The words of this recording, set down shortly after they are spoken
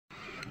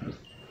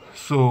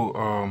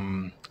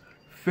So,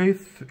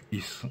 faith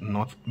is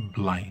not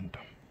blind.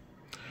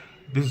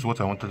 This is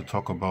what I wanted to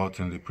talk about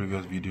in the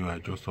previous video I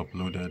just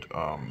uploaded,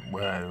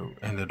 where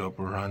I ended up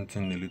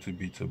ranting a little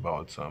bit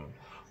about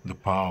the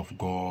power of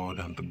God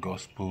and the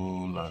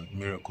gospel and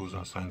miracles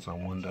and signs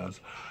and wonders.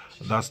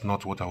 That's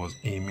not what I was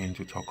aiming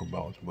to talk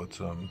about,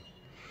 but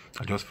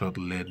I just felt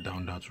led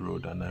down that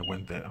road and I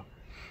went there.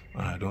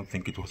 I don't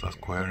think it was as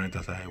coherent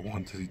as I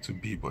wanted it to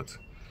be, but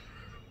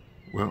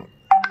well,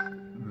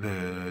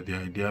 the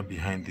idea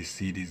behind the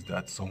seed is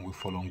that some will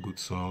fall on good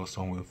soil,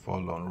 some will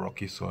fall on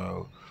rocky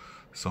soil,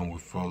 some will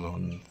fall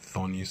on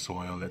thorny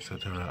soil,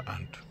 etc.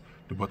 And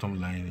the bottom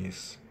line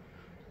is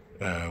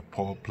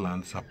Paul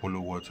plants,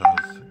 Apollo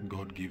waters,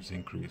 God gives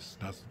increase.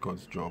 That's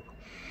God's job.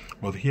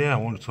 But here I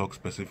want to talk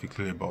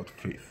specifically about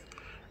faith.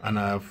 And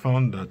I have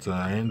found that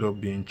I end up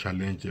being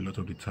challenged a lot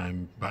of the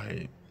time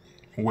by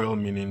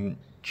well-meaning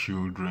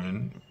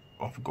children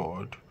of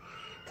God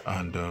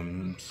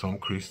and some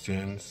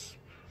Christians,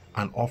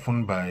 and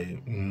often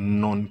by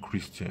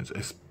non-Christians,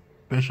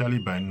 especially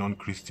by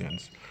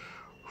non-Christians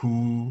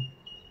who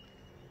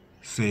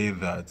say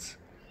that,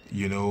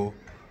 you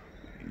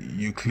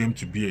claim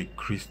to be a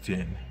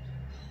Christian,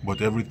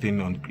 but everything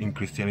in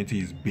Christianity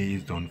is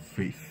based on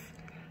faith.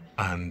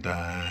 And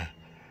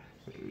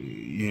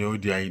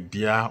the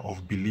idea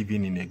of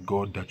believing in a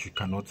God that you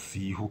cannot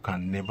see, who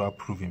can never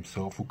prove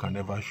himself, who can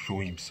never show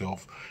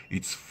himself,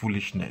 it's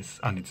foolishness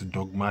and it's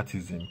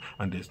dogmatism,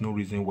 and there's no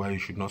reason why you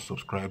should not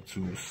subscribe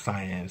to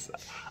science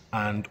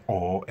and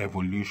or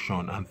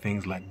evolution and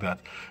things like that.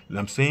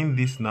 I'm saying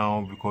this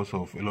now because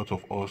of a lot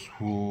of us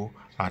who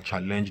are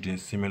challenged in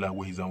similar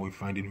ways, and we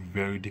find it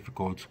very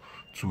difficult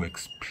to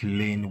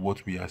explain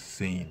what we are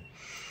saying.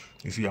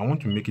 You see, I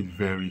want to make it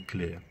very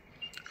clear.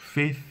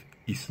 Faith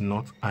is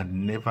not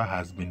and never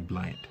has been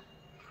blind.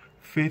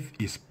 Faith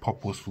is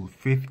purposeful.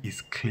 Faith is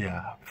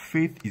clear.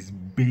 Faith is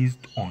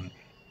based on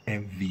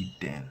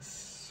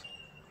evidence.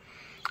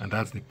 And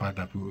that's the part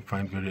that we will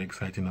find very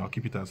exciting. I'll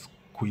keep it as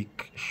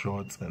quick,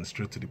 short, and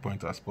straight to the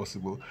point as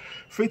possible.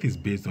 Faith is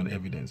based on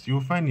evidence. You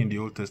will find in the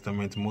Old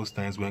Testament most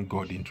times when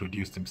God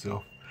introduced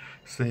himself,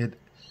 said,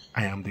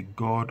 I am the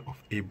God of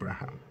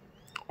Abraham,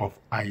 of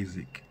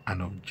Isaac,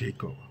 and of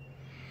Jacob.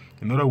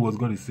 In other words,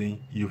 God is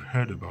saying, you've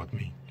heard about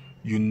me.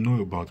 You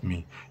know about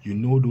me. You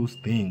know those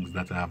things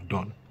that I have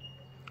done.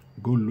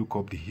 Go look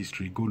up the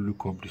history. Go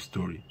look up the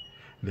story.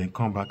 Then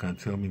come back and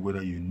tell me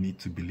whether you need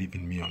to believe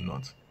in me or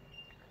not.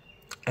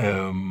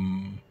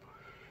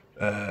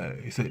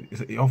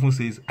 He often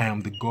says, I am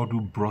the God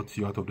who brought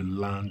you out of the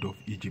land of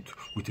Egypt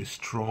with a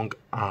strong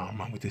arm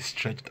and with a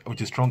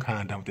strong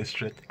hand and with a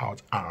stretched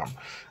out arm.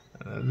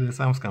 The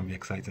Psalms can be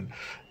exciting.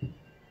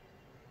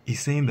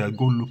 He's saying that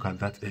go look at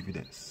that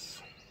evidence.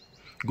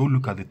 Go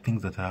look at the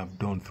things that I have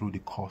done through the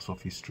course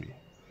of history.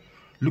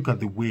 Look at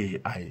the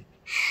way I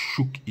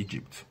shook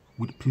Egypt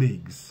with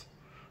plagues.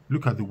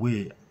 Look at the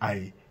way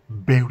I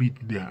buried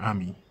their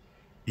army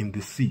in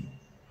the sea.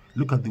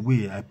 Look at the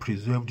way I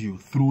preserved you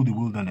through the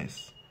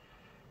wilderness.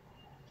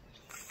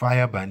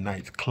 Fire by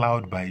night,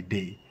 cloud by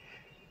day,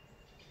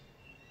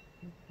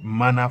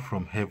 manna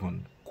from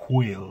heaven,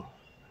 quail,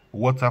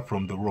 water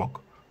from the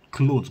rock,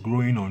 clothes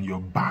growing on your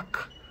back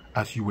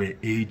as you were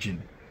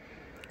aging.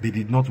 They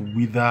did not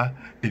wither,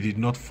 they did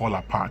not fall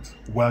apart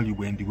while you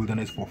were in the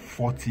wilderness for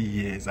 40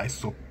 years. I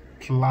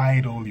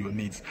supplied all your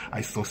needs.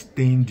 I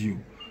sustained you.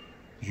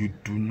 You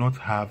do not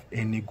have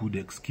any good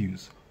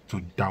excuse to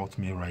doubt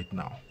me right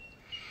now.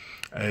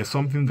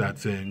 Something that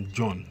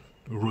John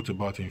wrote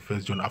about in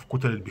 1 John. I've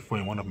quoted it before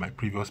in one of my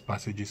previous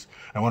passages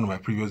and one of my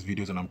previous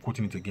videos, and I'm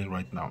quoting it again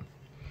right now.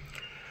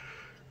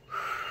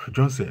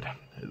 John said,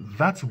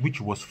 that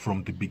which was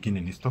from the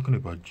beginning, is talking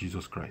about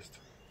Jesus Christ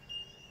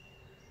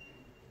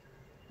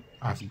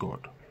as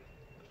God,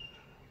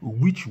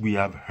 which we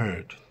have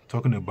heard,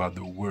 talking about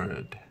the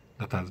word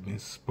that has been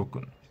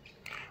spoken,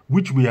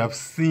 which we have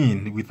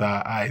seen with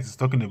our eyes,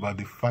 talking about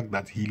the fact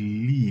that he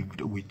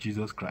lived with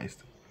Jesus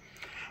Christ,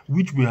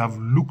 which we have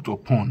looked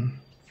upon,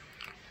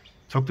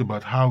 talked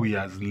about how he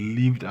has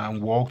lived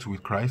and walked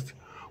with Christ,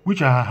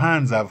 which our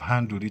hands have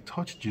handled. He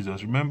touched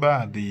Jesus. Remember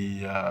at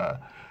the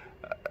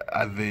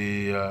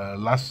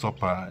Last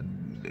Supper,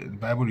 the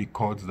Bible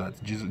records that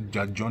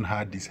John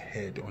had his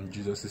head on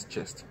Jesus'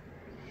 chest.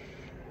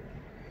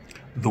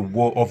 The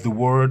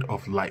word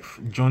of life.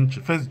 1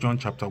 John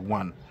chapter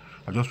 1.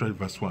 I just read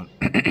verse 1.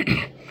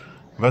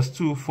 Verse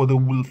 2, for the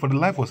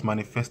life was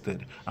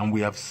manifested, and we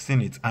have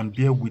seen it, and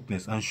bear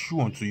witness, and shew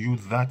unto you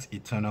that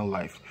eternal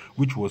life,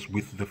 which was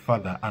with the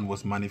Father, and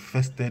was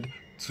manifested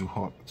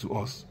unto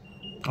us.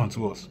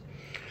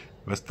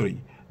 Verse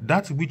 3,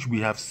 that which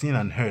we have seen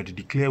and heard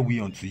declare we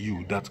unto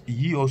you, that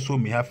ye also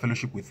may have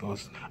fellowship with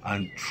us,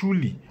 and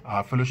truly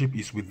our fellowship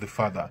is with the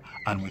Father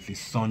and with his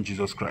Son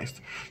Jesus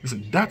Christ.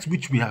 Listen, that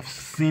which we have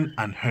seen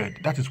and heard,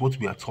 that is what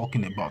we are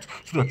talking about,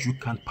 so that you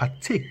can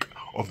partake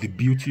of the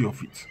beauty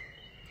of it.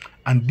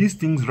 And these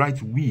things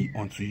write we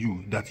unto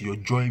you, that your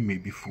joy may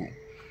be full.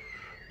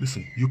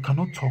 Listen, you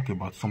cannot talk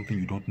about something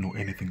you don't know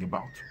anything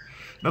about.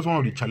 That's one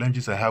of the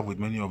challenges I have with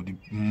many of the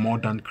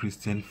modern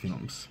Christian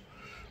films.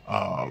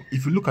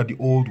 If you look at the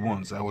old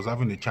ones, I was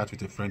having a chat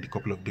with a friend a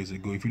couple of days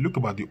ago. If you look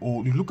at the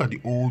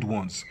old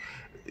ones,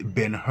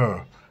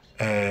 Ben-Hur,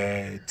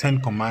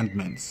 Ten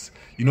Commandments,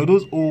 you know,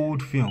 those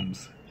old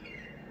films,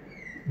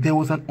 there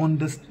was an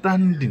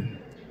understanding,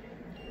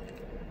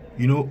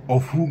 you know,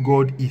 of who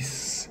God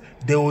is.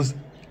 There was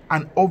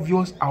an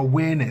obvious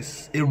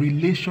awareness, a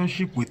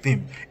relationship with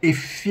Him, a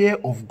fear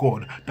of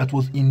God that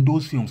was in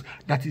those films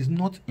that is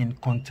not in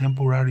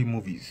contemporary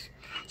movies.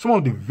 Some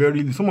of the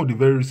very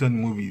recent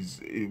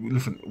movies,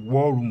 listen,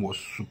 War Room was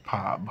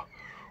superb.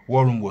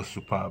 War Room was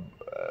superb.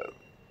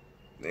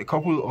 A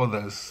couple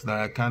others that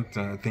I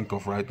can't think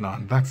of right now,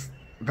 and that's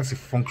a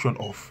function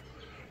of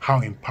how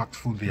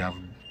impactful they have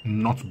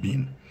not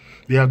been.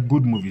 They are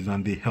good movies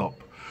and they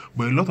help,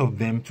 but a lot of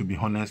them, to be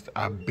honest,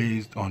 are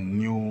based on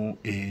new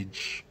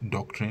age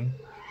doctrine.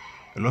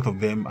 A lot of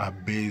them are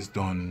based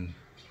on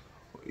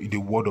the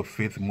Word of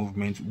Faith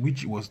movement,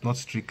 which was not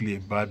strictly a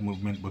bad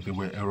movement, but there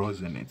were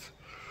errors in it.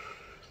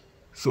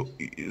 So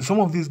some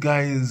of these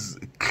guys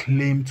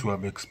claim to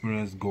have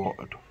experienced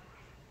God,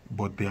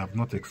 but they have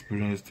not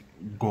experienced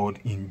God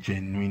in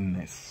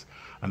genuineness.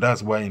 And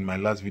that's why in my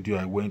last video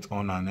I went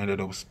on and ended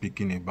up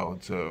speaking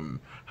about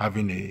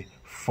having a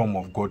form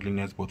of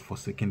godliness but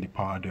forsaking the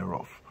power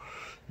thereof.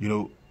 You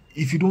know,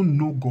 if you don't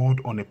know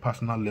God on a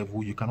personal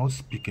level, you cannot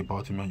speak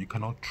about Him and you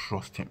cannot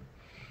trust Him.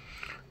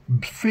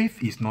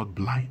 Faith is not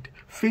blind.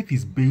 Faith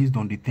is based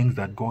on the things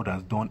that God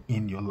has done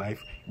in your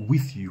life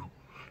with you.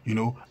 You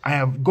know,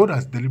 God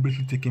has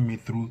deliberately taken me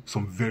through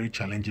some very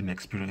challenging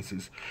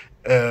experiences.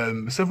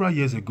 Several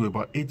years ago,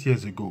 about 8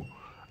 years ago,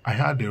 I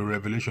had a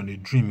revelation, a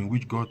dream in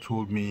which God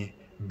told me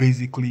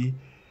basically,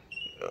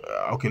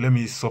 okay, let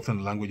me soften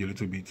the language a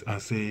little bit and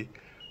say,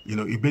 you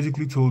know, He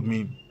basically told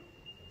me,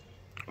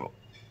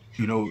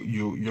 you know,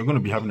 you're going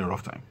to be having a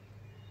rough time.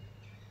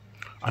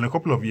 And a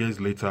couple of years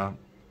later,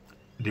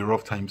 the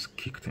rough times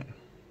kicked in.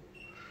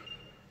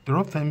 The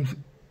rough times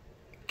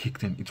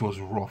kicked in. It was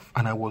rough,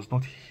 and I was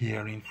not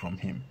hearing from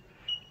Him.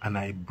 And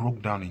I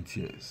broke down in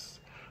tears,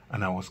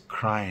 and I was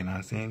crying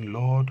and saying,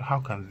 Lord, how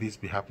can this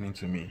be happening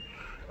to me?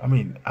 I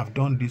mean, I've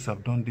done this,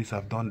 I've done this,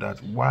 I've done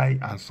that. Why?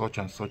 And such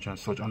and such and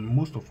such. And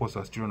most of us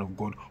as children of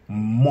God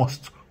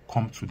must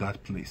come to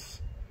that place.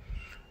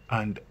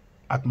 And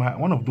at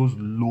one of those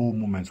low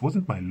moments,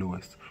 wasn't my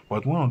lowest,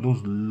 but one of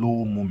those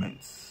low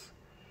moments,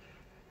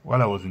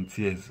 while I was in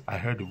tears, I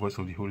heard the voice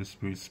of the Holy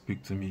Spirit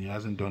speak to me. He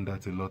hasn't done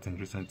that a lot in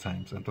recent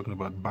times. I'm talking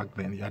about back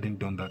then. He hadn't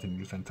done that in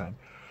recent time.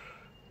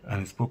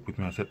 And He spoke with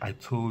me and said, I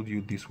told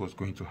you this was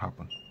going to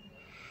happen.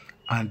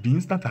 And the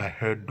instant I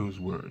heard those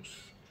words,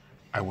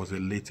 I was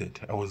elated.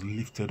 I was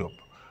lifted up.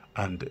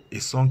 And a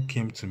song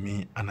came to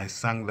me, and I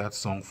sang that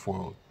song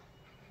for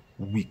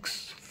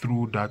weeks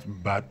through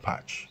that bad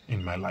patch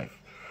in my life.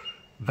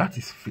 That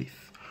is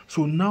faith.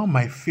 So now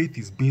my faith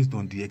is based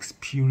on the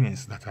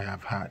experience that I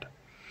have had.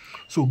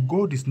 So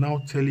God is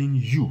now telling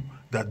you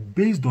that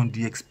based on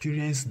the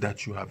experience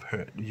that you have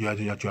heard,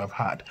 that you have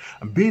had,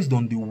 and based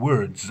on the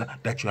words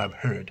that you have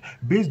heard,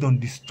 based on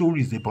the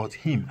stories about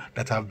Him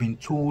that have been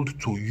told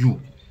to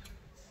you.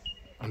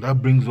 And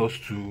that brings us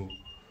to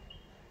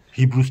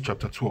Hebrews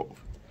chapter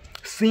 12.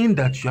 Seeing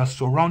that you are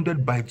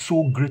surrounded by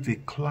so great a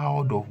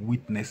cloud of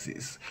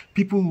witnesses,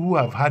 people who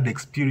have had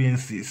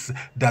experiences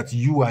that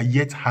you are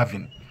yet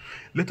having,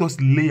 let us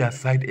lay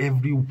aside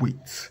every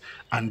weight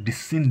and the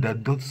sin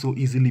that doth so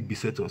easily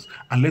beset us,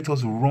 and let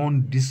us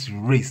run this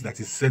race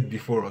that is set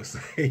before us.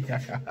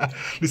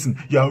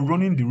 Listen, you are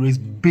running the race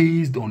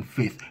based on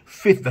faith.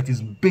 Faith that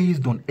is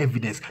based on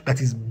evidence, that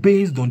is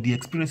based on the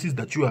experiences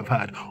that you have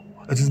had,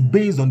 that is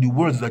based on the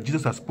words that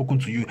Jesus has spoken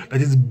to you,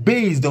 that is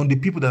based on the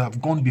people that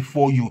have gone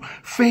before you.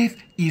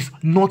 Faith is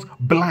not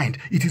blind.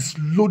 It is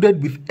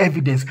loaded with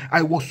evidence.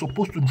 I was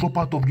supposed to drop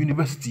out of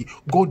university.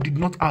 God did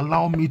not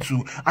allow me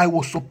to. I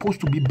was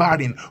supposed to be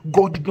barren.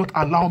 God did not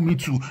allow me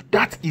to.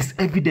 That is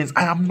evidence.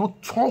 I am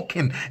not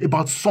talking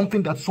about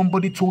something that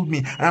somebody told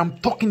me. I am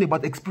talking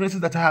about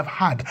experiences that I have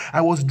had.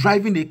 I was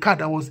driving a car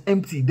that was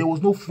empty. There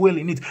was no fuel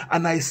in it.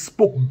 And I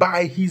spoke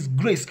by His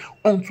grace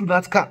onto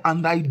that car.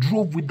 And I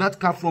drove with that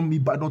car from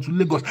Ibadan to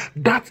Lagos.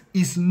 That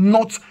is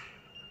not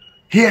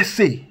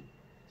hearsay.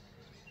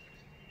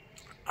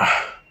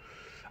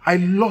 I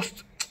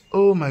lost,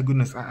 oh my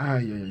goodness,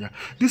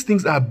 These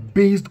things are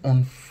based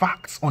on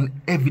facts, on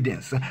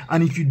evidence.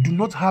 And if you do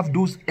not have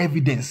those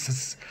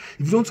evidences,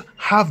 if you don't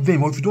have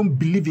them, or if you don't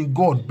believe in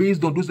God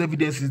based on those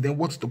evidences, then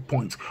what's the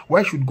point?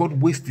 Why should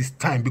God waste His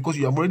time? Because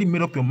you have already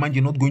made up your mind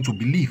you're not going to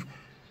believe.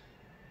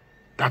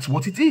 That's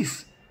what it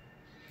is.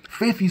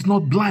 Faith is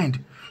not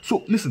blind.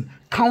 So listen,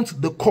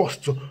 count the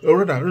cost,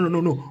 or rather,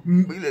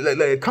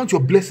 count your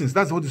blessings.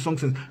 That's what the song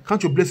says.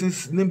 Count your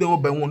blessings, name them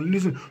one by one.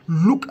 Listen,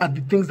 look at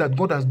the things that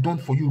God has done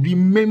for you.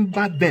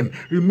 Remember them.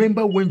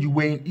 Remember when you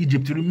were in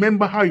Egypt.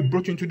 Remember how He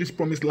brought you into this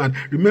promised land.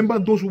 Remember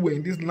those who were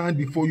in this land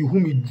before you,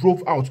 whom He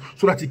drove out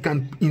so that He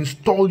can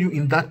install you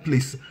in that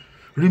place.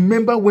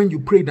 Remember when you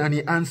prayed and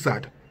He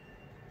answered.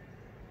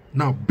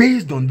 Now,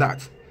 based on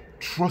that,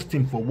 trust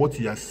him for what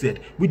he has said,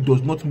 which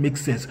does not make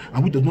sense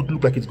and which does not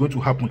look like it's going to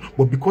happen,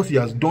 but because he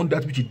has done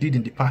that which he did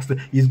in the past,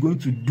 he's going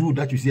to do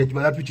that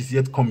which is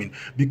yet coming.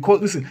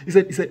 Because listen, he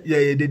said,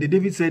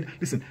 David said,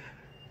 listen,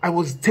 I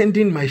was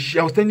tending the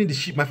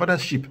sheep, my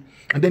father's sheep,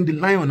 and then the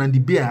lion and the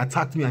bear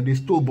attacked me and they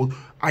stole, but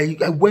I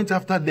went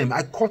after them.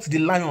 I caught the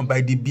lion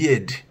by the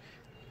beard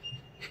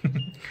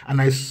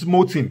and I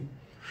smote him.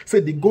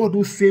 Said the God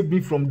who saved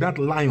me from that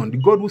lion, the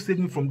God who saved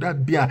me from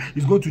that bear,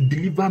 is going to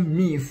deliver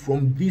me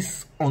from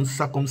this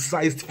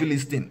uncircumcised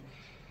Philistine.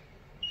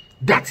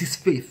 That is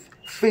faith.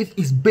 Faith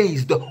is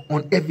based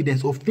on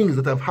evidence of things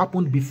that have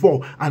happened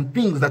before and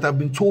things that have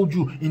been told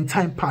you in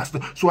time past.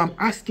 So I'm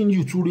asking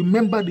you to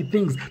remember the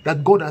things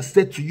that God has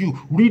said to you.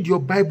 Read your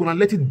Bible and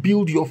let it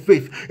build your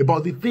faith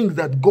about the things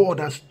that God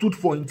has stood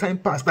for in time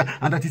past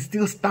and that it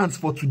still stands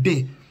for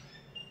today.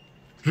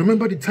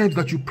 Remember the times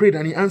that you prayed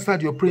and he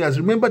answered your prayers.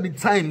 Remember the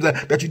times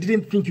that you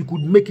didn't think you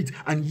could make it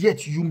and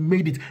yet you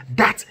made it.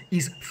 That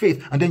is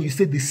faith. And then you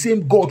say the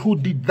same God who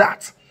did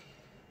that,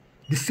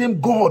 the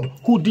same God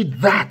who did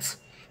that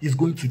is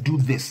going to do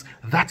this.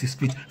 That is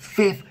faith.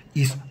 Faith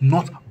is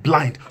not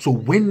blind. So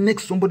when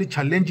next somebody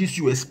challenges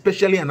you,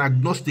 especially an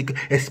agnostic,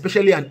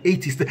 especially an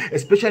atheist,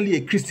 especially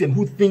a Christian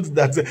who thinks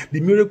that the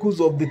miracles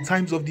of the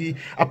times of the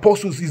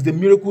apostles is the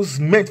miracles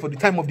meant for the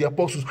time of the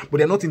apostles, but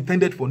they're not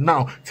intended for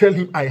now, tell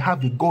him, I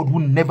have a God who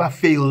never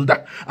failed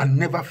and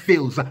never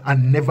fails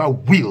and never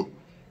will.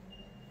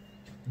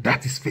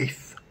 That is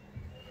faith.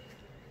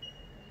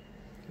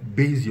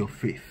 Base your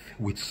faith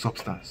with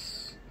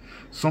substance.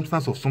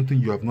 Substance of something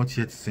you have not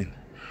yet seen,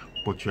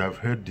 but you have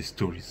heard the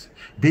stories.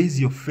 Base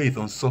your faith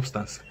on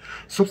substance.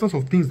 Substance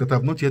of things that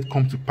have not yet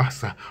come to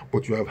pass,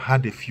 but you have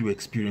had a few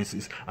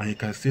experiences. And you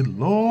can say,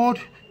 Lord,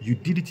 you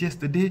did it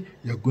yesterday,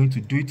 you're going to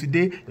do it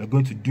today, you're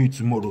going to do it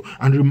tomorrow.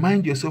 And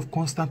remind yourself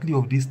constantly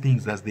of these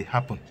things as they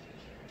happen.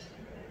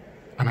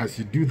 And as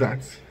you do that,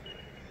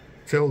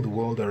 tell the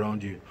world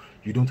around you,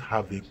 you don't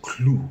have a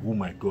clue who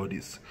my God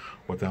is,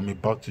 but I'm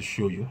about to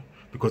show you,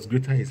 because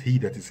greater is he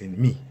that is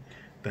in me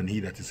than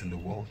he that is in the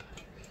world.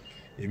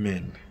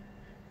 Amen.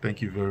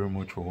 Thank you very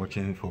much for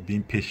watching, for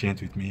being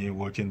patient with me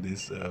watching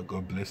this.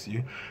 God bless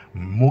you.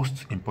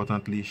 Most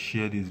importantly,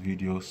 share this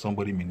video.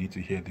 Somebody may need to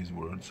hear these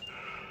words.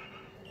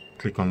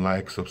 Click on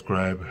like,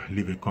 subscribe,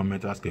 leave a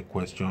comment, ask a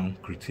question,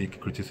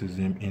 critique,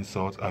 criticism,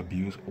 insult,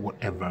 abuse,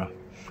 whatever.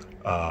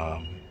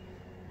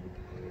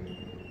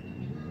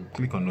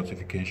 Click on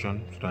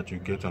notification so that you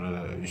get so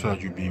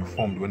that you'll be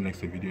informed when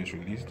next video is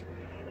released.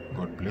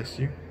 God bless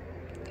you.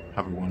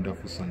 Have a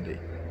wonderful Sunday.